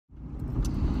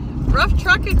Rough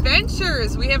Truck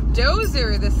Adventures. We have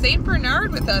Doozer the St.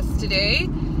 Bernard with us today.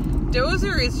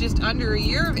 Doozer is just under a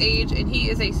year of age and he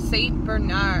is a St.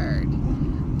 Bernard.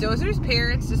 Doozer's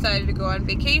parents decided to go on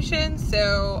vacation,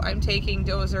 so I'm taking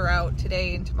Doozer out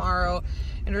today and tomorrow,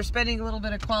 and we're spending a little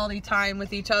bit of quality time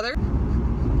with each other.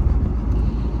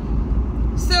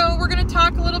 So we're going to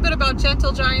talk a little bit about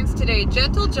gentle giants today.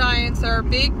 Gentle giants are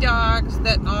big dogs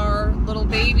that are little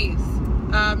babies.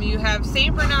 You have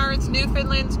St. Bernards,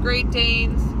 Newfoundlands, Great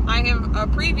Danes. I have a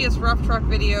previous Rough Truck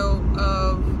video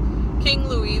of King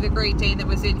Louis, the Great Dane, that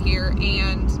was in here,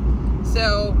 and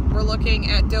so we're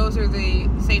looking at Doozer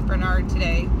the St. Bernard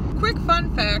today. Quick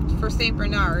fun fact for St.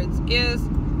 Bernards is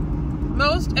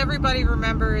most everybody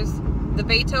remembers the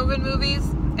Beethoven movies,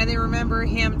 and they remember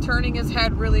him turning his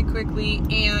head really quickly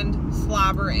and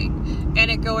slobbering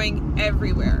and it going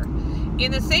everywhere.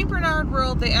 In the St. Bernard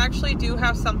world, they actually do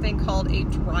have something called a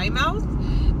dry mouth,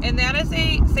 and that is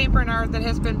a St. Bernard that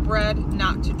has been bred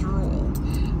not to drool.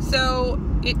 So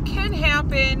it can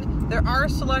happen. There are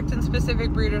select and specific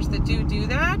breeders that do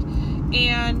that,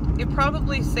 and it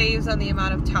probably saves on the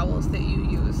amount of towels that you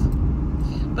use.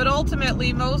 But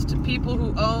ultimately, most people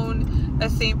who own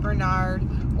a St. Bernard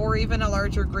or even a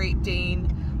larger Great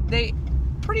Dane, they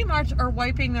pretty much are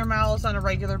wiping their mouths on a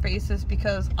regular basis,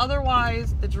 because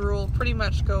otherwise the drool pretty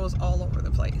much goes all over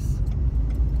the place.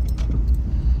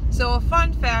 So a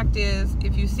fun fact is,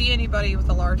 if you see anybody with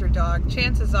a larger dog,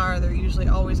 chances are they're usually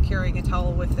always carrying a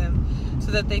towel with them so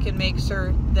that they can make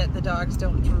sure that the dogs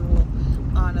don't drool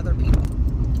on other people.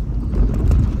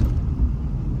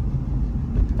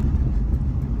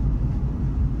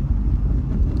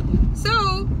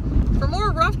 So, for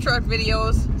more Rough Truck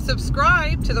videos,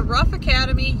 subscribe to the Ruff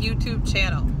Academy YouTube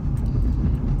channel.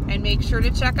 And make sure to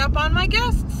check up on my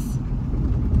guests.